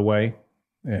playing, by the way.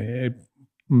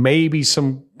 Maybe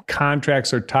some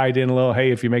contracts are tied in a little.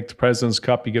 Hey, if you make the President's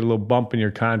Cup, you get a little bump in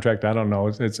your contract. I don't know.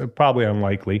 It's probably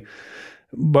unlikely.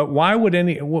 But why would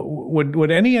any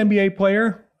NBA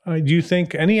player, do you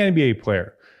think any NBA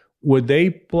player, would they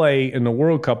play in the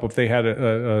World Cup if they had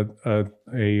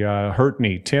a hurt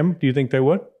knee? Tim, do you think they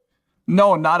would?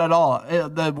 No, not at all.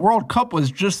 The World Cup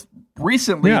was just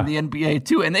recently in the NBA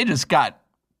too, and they just got.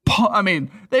 I mean,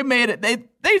 they made it. They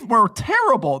were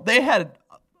terrible. They had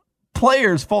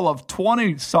players full of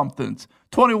 20-somethings,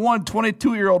 21,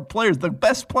 22-year-old players. The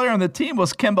best player on the team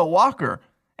was Kemba Walker,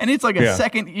 and he's like a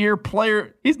second-year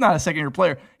player. He's not a second-year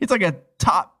player. He's like a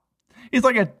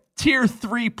tier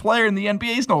 3 player in the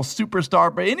NBA. He's no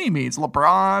superstar by any means.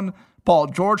 LeBron, Paul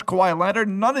George, Kawhi Leonard,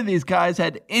 none of these guys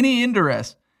had any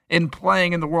interest in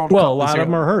playing in the World Cup. Well, a lot of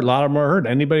them are hurt.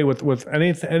 Anybody with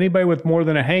more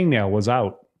than a hangnail was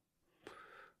out.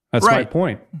 That's my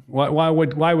point. Why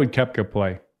would Koepka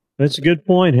play? That's a good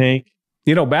point, Hank.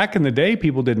 Back in the day,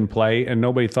 people didn't play, and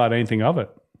nobody thought anything of it.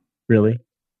 Really?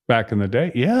 Back in the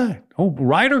day, yeah. Oh,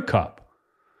 Ryder Cup.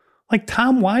 Like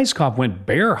Tom Weiskopf went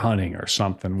bear hunting or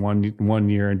something one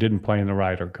year and didn't play in the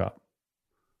Ryder Cup.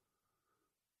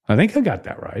 I think I got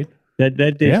that right. That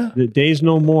day, the day's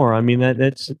no more. I mean,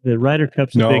 that's the Ryder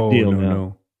Cup's a big deal now.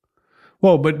 No.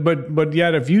 Well, but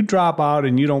yet, if you drop out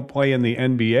and you don't play in the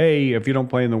NBA, if you don't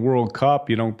play in the World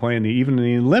Cup, you don't play even in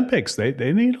the Olympics, they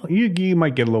need you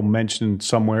might get a little mention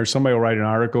somewhere. Somebody will write an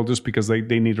article just because they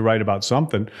need to write about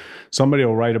something. Somebody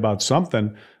will write about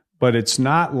something, but it's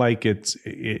not like it's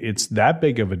that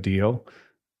big of a deal.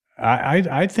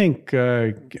 I think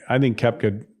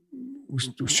Koepka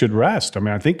should rest. I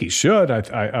mean, I think he should.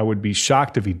 I would be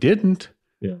shocked if he didn't.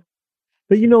 Yeah.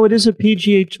 But, it is a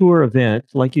PGA Tour event,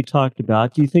 like you talked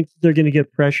about. Do you think that they're going to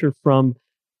get pressure from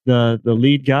the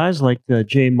lead guys like the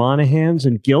Jay Monahans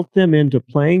and guilt them into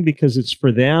playing because it's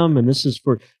for them and this is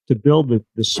to build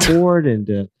the sport and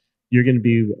you're going to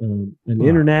be an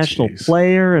international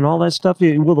player and all that stuff?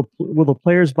 Will the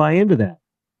players buy into that?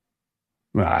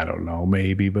 I don't know,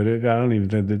 maybe, but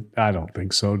I don't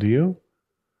think so. Do you?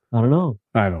 I don't know.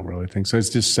 I don't really think so. It's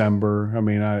December. I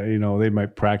mean, they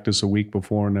might practice a week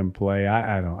before and then play.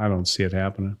 I don't see it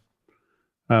happening.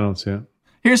 I don't see it.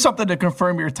 Here's something to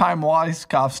confirm your Tom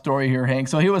Weiskopf story here, Hank.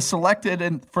 So he was selected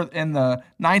in the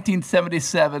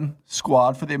 1977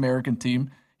 squad for the American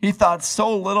team. He thought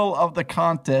so little of the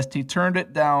contest, he turned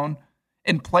it down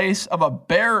in place of a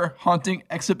bear hunting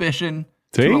exhibition.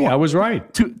 See, I was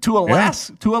right. To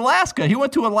Alaska. Yeah. To Alaska. He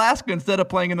went to Alaska instead of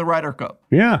playing in the Ryder Cup.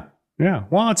 Yeah. Yeah,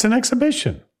 well, it's an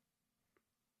exhibition.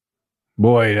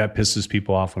 Boy, that pisses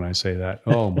people off when I say that.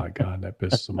 Oh, my God, that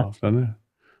pisses them off, doesn't it?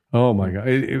 Oh, my God.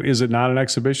 Is it not an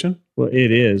exhibition? Well,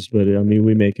 it is, but, I mean,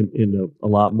 we make it into a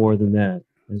lot more than that.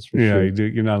 That's for sure.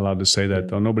 You're not allowed to say that,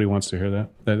 though. Nobody wants to hear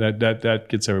that. That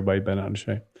gets everybody bent out of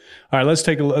shape. All right, let's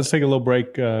take a little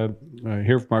break,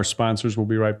 hear from our sponsors. We'll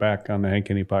be right back on the Hank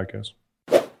Haney Podcast.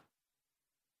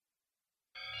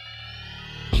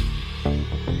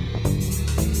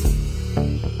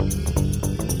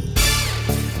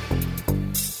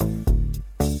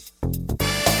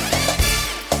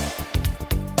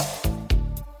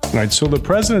 All right, so the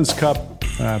President's Cup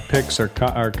picks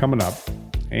are coming up,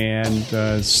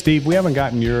 and Steve, we haven't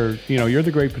gotten you're the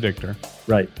great predictor,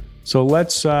 right? So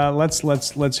let's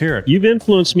hear it. You've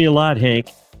influenced me a lot, Hank.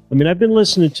 I mean, I've been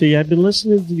listening to you. I've been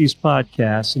listening to these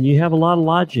podcasts, and you have a lot of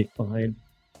logic behind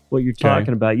what you're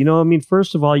talking about. I mean,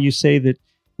 first of all, you say that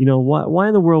why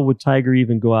in the world would Tiger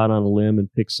even go out on a limb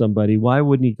and pick somebody? Why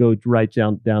wouldn't he go right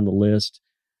down the list?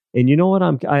 And you know what?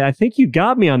 I think you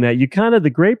got me on that. The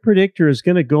great predictor is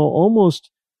going to go almost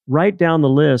right down the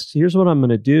list. Here's what I'm going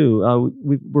to do.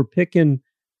 We're picking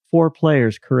 4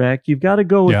 players, correct? You've got to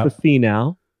go with the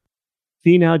Finau.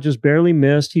 Finau just barely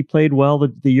missed. He played well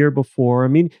the year before. I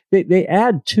mean, they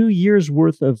add 2 years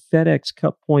worth of FedEx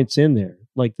Cup points in there.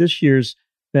 Like this year's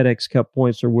FedEx Cup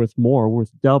points are worth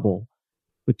double.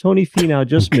 But Tony Finau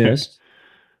just missed.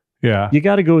 Yeah. You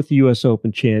got to go with the U.S.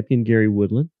 Open champion, Gary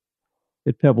Woodland.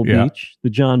 At Pebble Beach,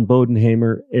 the John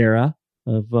Bodenhamer era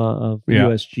of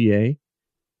USGA.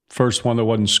 First one that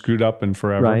wasn't screwed up in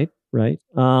forever. Right.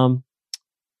 I'm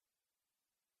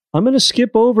going to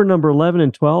skip over number 11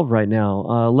 and 12 right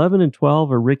now. 11 and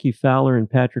 12 are Ricky Fowler and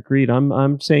Patrick Reed.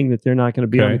 I'm saying that they're not going to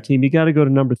be on the team. You got to go to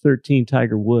number 13,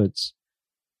 Tiger Woods.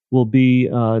 Will be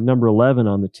number 11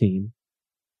 on the team.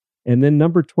 And then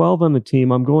number 12 on the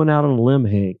team, I'm going out on a limb,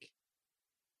 Hank.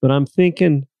 But I'm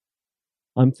thinking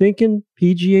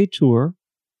PGA Tour.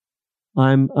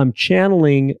 I'm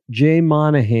channeling Jay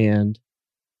Monahan.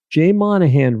 Jay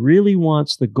Monahan really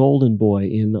wants the golden boy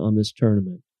in on this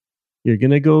tournament. You're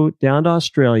going to go down to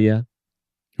Australia.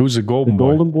 Who's the golden boy? The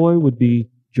golden boy would be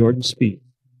Jordan Spieth.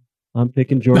 I'm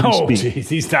picking Jordan Spieth. Geez,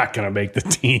 he's not going to make the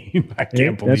team. I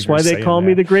can't believe that's why they call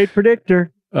me the great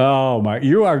predictor. Oh my!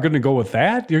 You are going to go with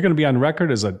that? You're going to be on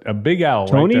record as a big owl.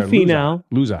 Tony right there. Finau,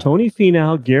 loser. Tony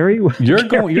Finau, Gary.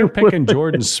 You're picking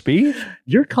Jordan Spieth.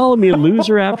 You're calling me a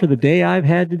loser after the day I've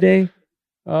had today.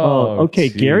 Oh, okay.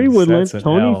 Geez, Gary Woodland,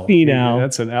 Tony L. Finau.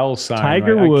 That's an L sign.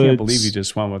 Tiger right? Woods. I can't believe you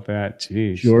just went with that.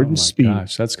 Jeez, Jordan Spieth.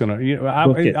 Gosh, that's gonna.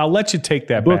 I'll let you take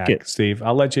that back, Steve.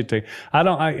 I'll let you take. I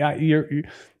don't.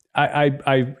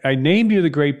 I named you the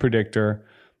great predictor,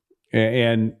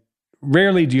 and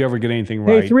rarely do you ever get anything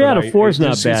right. Hey, 3 out of 4 is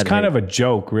not bad. It's kind of a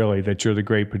joke, really, that you're the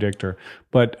great predictor.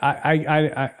 But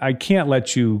I can't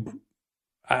let you.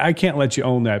 I can't let you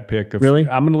own that pick. Really?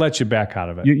 I'm going to let you back out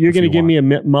of it. You're going to give me a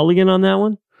mulligan on that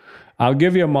one? I'll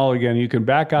give you a mulligan. You can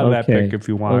back out of that pick if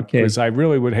you want, because I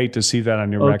really would hate to see that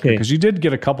on your record, because you did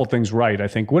get a couple things right, I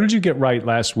think. What did you get right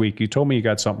last week? You told me you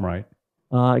got something right.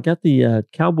 I got the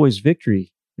Cowboys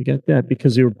victory. I got that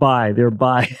because they were by.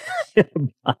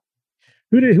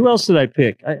 Who else did I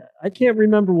pick? I can't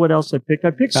remember what else I picked.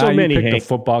 I picked so many. You picked a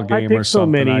football game or something. So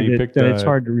many that it's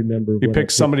hard to remember. You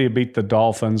picked somebody to beat the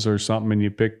Dolphins or something, and you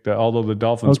picked although the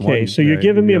Dolphins won. Okay, so you're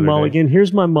giving me a mulligan.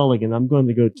 Here's my mulligan. I'm going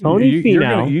to go Tony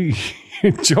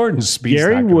Finau, Jordan Spieth's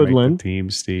Gary Woodland, make the team,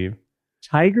 Steve,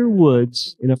 Tiger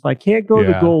Woods, and if I can't go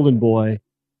the Golden Boy,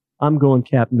 I'm going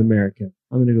Captain America.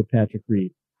 I'm going to go Patrick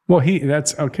Reed. Well,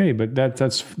 that's okay, but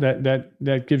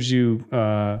that gives you.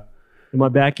 Am I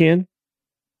back in?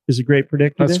 Is a great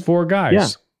predictor. That's four guys. Yeah,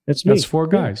 that's me. That's four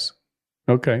guys.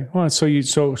 Okay. Well,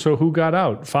 so who got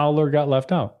out? Fowler got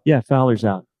left out. Yeah, Fowler's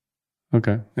out.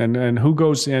 Okay. And who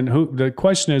goes in? The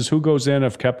question is who goes in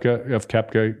if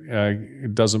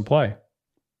Koepka doesn't play?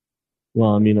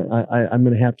 Well, I mean, I'm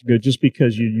going to have to go just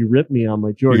because you ripped me on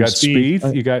my Jordan. You got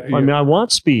Spieth. I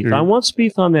want Spieth. I want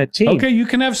Spieth on that team. Okay, you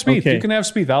can have Spieth. Okay. You can have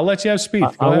Spieth. I'll let you have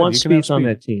Spieth. I want Spieth on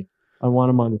that team. I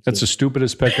want him on the team. That's the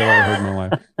stupidest pick I've ever heard in my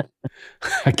life.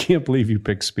 I can't believe you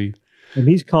picked Spieth. And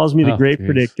he calls me the great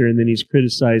predictor, and then he's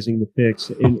criticizing the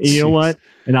picks. And you know what?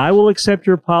 And I will accept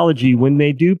your apology when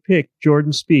they do pick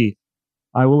Jordan Spieth.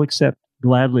 I will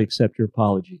gladly accept your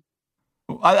apology.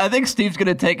 I think Steve's going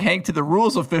to take Hank to the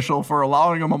rules official for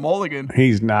allowing him a mulligan.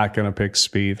 He's not going to pick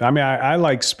Spieth. I mean, I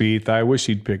like Spieth. I wish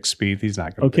he'd pick Spieth. He's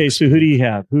not going to. Okay, so who do you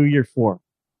have? Who are you for?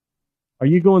 Are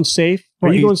you going safe?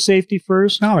 Are you going safety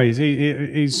first? No,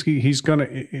 he's gonna.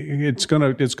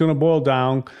 It's gonna boil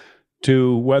down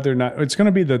to whether or not it's going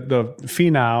to be the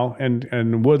Finau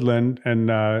and Woodland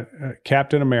and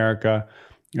Captain America.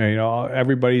 You know,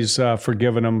 everybody's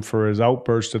forgiven him for his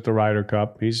outburst at the Ryder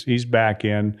Cup. He's back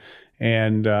in,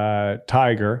 and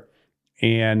Tiger,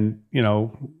 and you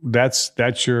know that's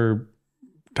your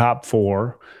top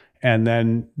four. And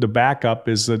then the backup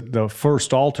is the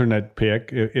first alternate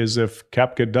pick is if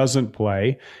Koepka doesn't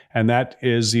play, and that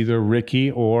is either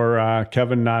Ricky or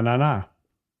Kevin Na.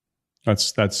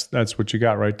 That's what you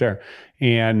got right there.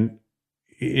 And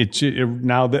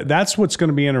now that's what's going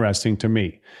to be interesting to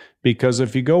me, because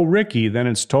if you go Ricky, then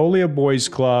it's totally a boys'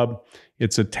 club.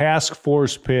 It's a task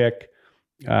force pick.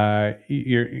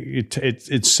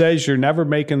 It says you're never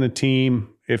making the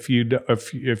team if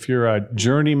you're a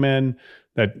journeyman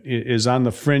that is on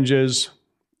the fringes.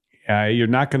 You're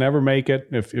not going to ever make it.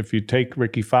 If you take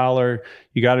Ricky Fowler,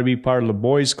 you got to be part of the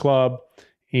boys' club.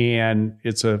 And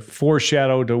it's a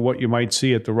foreshadow to what you might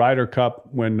see at the Ryder Cup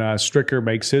when Stricker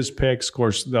makes his picks. Of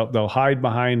course, they'll hide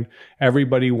behind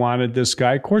everybody wanted this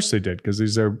guy. Of course they did, because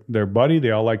he's their buddy.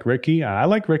 They all like Ricky. I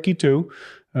like Ricky too.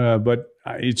 But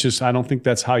it's just, I don't think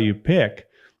that's how you pick.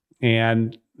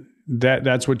 And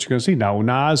that's what you're going to see. Now,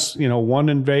 Nas, won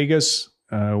in Vegas.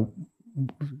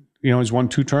 He's won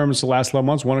 2 tournaments the last 11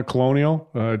 months, won a Colonial,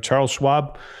 Charles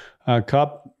Schwab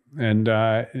Cup. And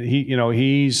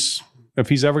he's, if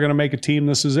he's ever going to make a team,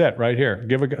 this is it right here.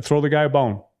 Throw the guy a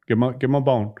bone. Give him a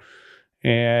bone.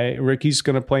 And Ricky's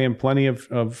going to play in plenty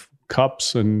of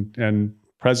cups and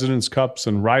President's Cups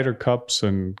and Ryder Cups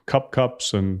and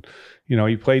Cups. And,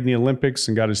 he played in the Olympics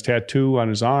and got his tattoo on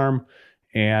his arm.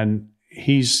 And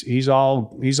he's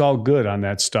all good on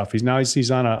that stuff.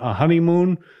 He's on a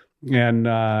honeymoon, and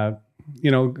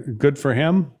good for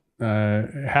him.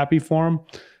 Happy for him,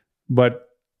 but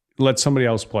let somebody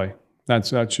else play.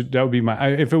 That would be my.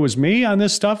 If it was me on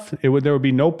this stuff, there would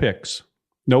be no picks.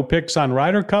 No picks on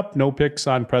Ryder Cup. No picks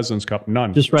on President's Cup.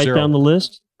 None. Just write down the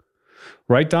list.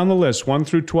 Write down the list 1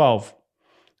 through 12,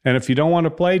 and if you don't want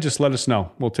to play, just let us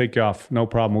know. We'll take you off. No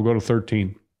problem. We'll go to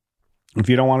 13. If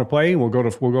you don't want to play, we'll go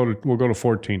to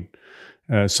 14.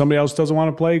 Somebody else doesn't want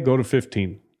to play, go to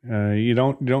 15. I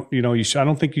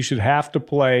don't think you should have to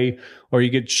play, or you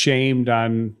get shamed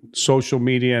on social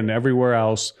media and everywhere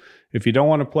else. If you don't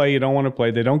want to play, you don't want to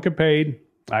play. They don't get paid.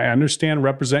 I understand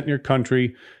representing your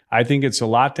country. I think it's a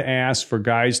lot to ask for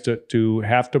guys to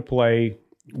have to play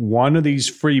one of these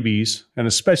freebies, and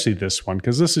especially this one,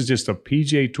 because this is just a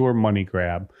PGA Tour money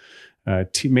grab.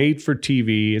 Made for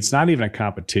TV. It's not even a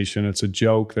competition. It's a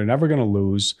joke. They're never going to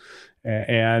lose.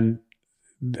 And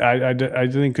I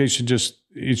think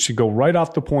it should go right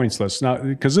off the points list now,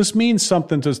 because this means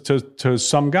something to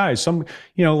some guys. Some,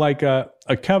 like a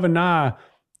Kevin Na,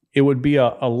 it would be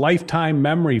a lifetime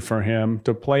memory for him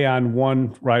to play on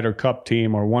one Ryder Cup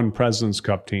team or one President's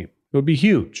Cup team. It would be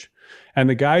huge. And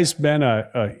the guy's been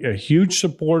a huge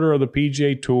supporter of the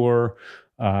PGA Tour.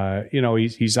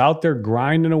 He's out there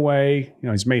grinding away.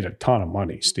 He's made a ton of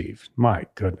money, Steve. My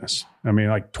goodness. I mean,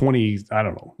 like 20, I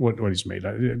don't know what he's made.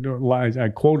 I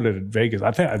quoted it at Vegas.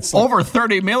 I think it's like, over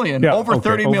 30 million. Yeah, over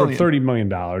 30 million. Over $30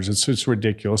 million. It's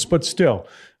ridiculous. But still,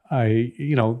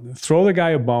 throw the guy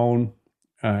a bone.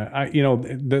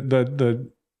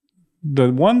 The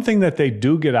one thing that they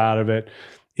do get out of it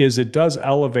is it does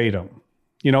elevate them.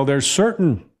 There's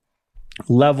certain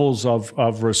levels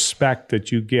of respect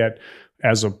that you get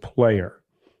as a player.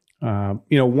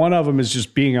 One of them is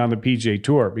just being on the PGA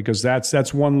Tour, because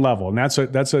that's one level, and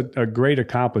that's a great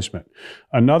accomplishment.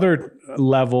 Another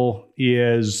level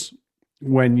is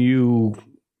when you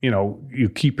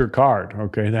keep your card.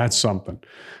 Okay, that's something.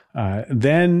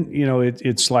 Then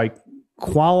it's like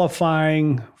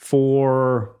qualifying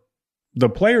for the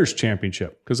Players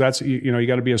Championship, because that's you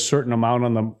got to be a certain amount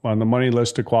on the money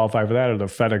list to qualify for that, or the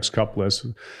FedEx Cup list.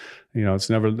 It's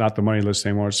never not the money list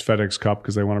anymore. It's FedEx Cup,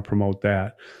 because they want to promote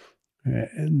that.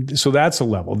 And so that's a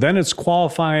level. Then it's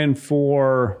qualifying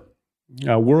for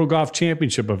World Golf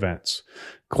Championship events,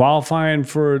 qualifying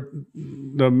for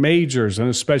the majors, and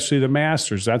especially the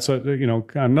Masters. That's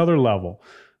another level.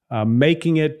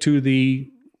 Making it to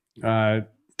the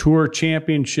Tour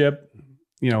Championship,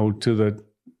 to the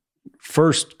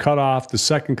first cutoff, the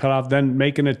second cutoff, then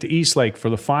making it to East Lake for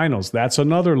the finals. That's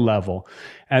another level.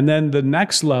 And then the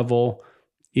next level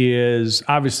is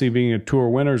obviously being a tour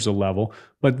winner is a level,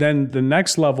 but then the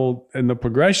next level in the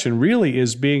progression really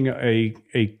is being a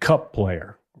cup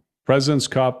player, President's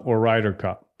Cup or Ryder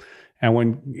Cup. And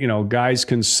when, guys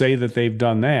can say that they've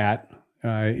done that,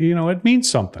 it means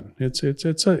something. It's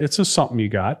a something you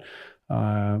got.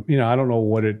 I don't know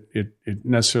what it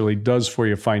necessarily does for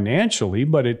you financially,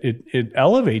 but it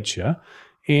elevates you.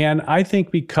 And I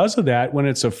think because of that, when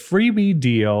it's a freebie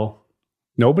deal,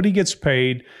 nobody gets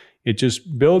paid. It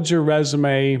just builds your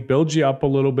resume, builds you up a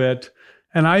little bit.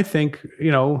 And I think,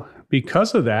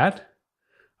 because of that,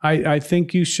 I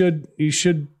think you should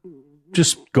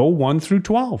just go 1 through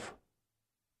 12.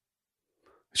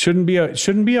 Shouldn't be a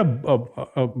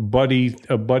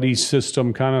buddy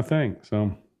system kind of thing.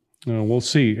 So we'll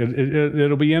see.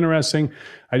 It'll be interesting.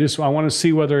 I want to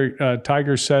see whether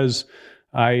Tiger says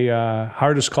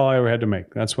hardest call I ever had to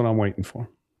make. That's what I'm waiting for.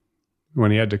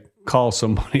 When he had to call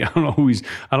somebody, I don't know who he's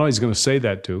going to say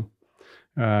that to.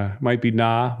 Might be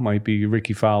might be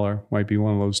Ricky Fowler, might be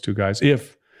one of those two guys.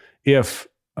 If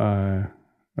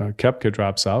Koepka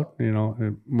drops out,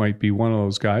 it might be one of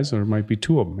those guys, or it might be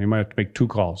two of them. He might have to make 2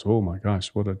 calls. Oh my gosh,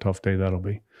 what a tough day that'll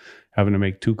be, having to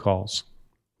make 2 calls.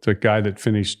 It's a guy that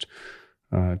finished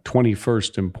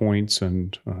 21st in points,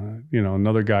 and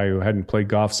another guy who hadn't played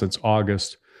golf since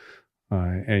August,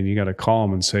 and you got to call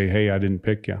him and say, "Hey, I didn't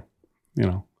pick you."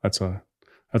 That's a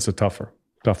tough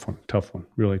one,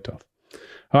 really tough.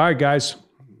 All right, guys,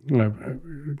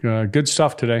 good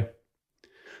stuff today.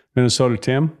 Minnesota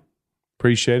Tim,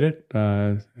 appreciate it.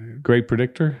 Great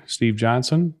predictor, Steve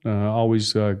Johnson.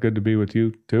 Always good to be with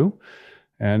you too.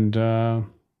 And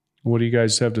what do you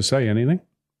guys have to say? Anything?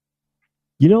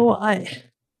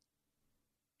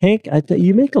 Hank,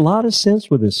 you make a lot of sense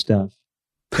with this stuff,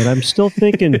 but I'm still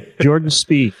thinking Jordan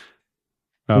Spieth.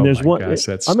 And there's one. Gosh,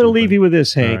 I'm going to leave you with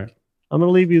this, Hank. Right. I'm going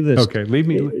to leave you with this. Okay, leave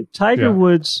me. Tiger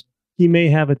Woods, he may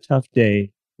have a tough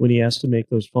day when he has to make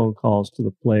those phone calls to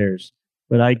the players,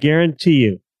 but I guarantee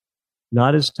you,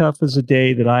 not as tough as a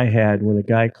day that I had when a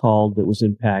guy called that was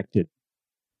impacted.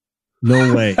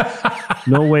 No way.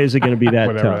 No way is it going to be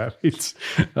that tough. That means.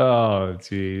 Oh,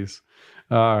 geez.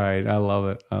 All right. I love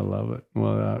it. Well,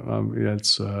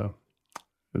 it's a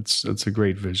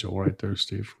great visual right there,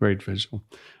 Steve. Great visual.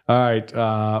 All right.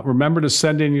 Remember to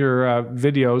send in your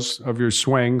videos of your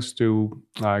swings to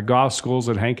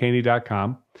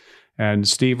golfschools@hankhaney.com. And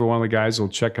Steve or one of the guys will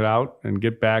check it out and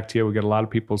get back to you. We get a lot of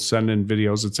people sending in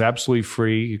videos. It's absolutely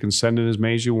free. You can send in as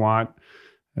many as you want.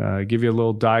 Give you a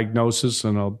little diagnosis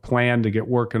and a plan to get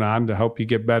working on to help you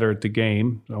get better at the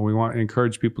game. So we want to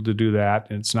encourage people to do that.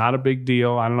 It's not a big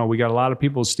deal. I don't know. We got a lot of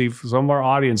people, Steve. Some of our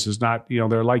audience is not,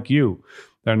 they're like you.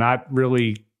 They're not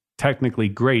really technically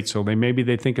great. So maybe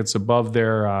they think it's above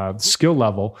their skill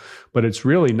level, but it's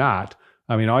really not.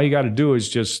 I mean, all you got to do is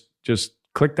just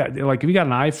click that. Like if you got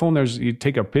an iPhone, you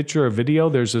take a picture or video,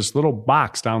 there's this little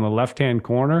box down the left-hand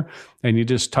corner, and you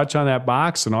just touch on that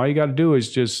box, and all you got to do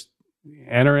is just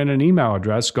enter in an email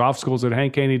address,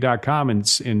 golfschools@hankhaney.com,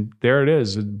 and there it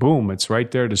is. Boom, it's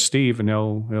right there to Steve, and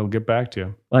he'll get back to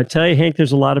you. I tell you, Hank,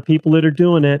 there's a lot of people that are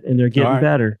doing it, and they're getting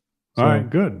better. So. All right,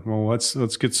 good. Well, let's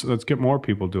get more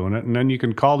people doing it, and then you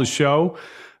can call the show.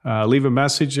 Leave a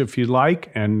message if you'd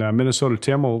like, and Minnesota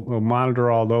Tim will monitor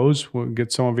all those. We'll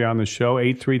get some of you on the show,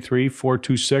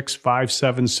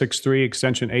 833-426-5763,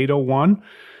 extension 801.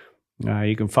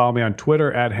 You can follow me on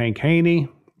Twitter at Hank Haney.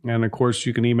 And, of course,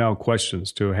 you can email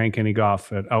questions to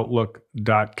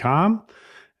hankhaneygoff@outlook.com.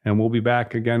 And we'll be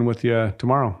back again with you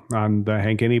tomorrow on the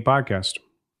Hank Haney Podcast.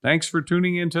 Thanks for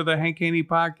tuning into the Hank Haney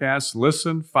Podcast.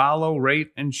 Listen, follow, rate,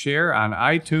 and share on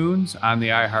iTunes, on the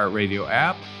iHeartRadio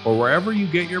app, or wherever you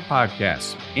get your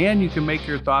podcasts. And you can make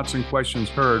your thoughts and questions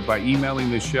heard by emailing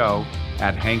the show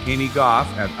at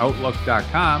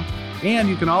hankhaneygoff@outlook.com. And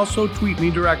you can also tweet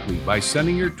me directly by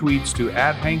sending your tweets to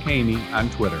 @HankHaney on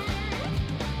Twitter.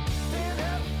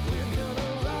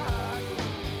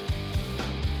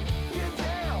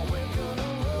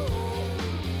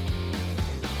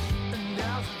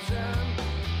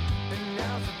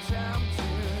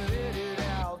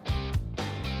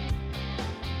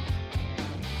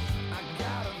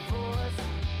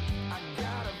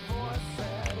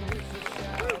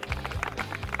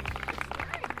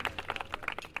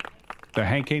 The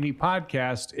Hank Haney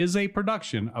Podcast is a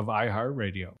production of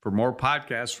iHeartRadio. For more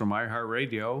podcasts from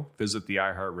iHeartRadio, visit the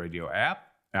iHeartRadio app,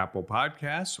 Apple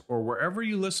Podcasts, or wherever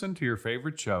you listen to your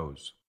favorite shows.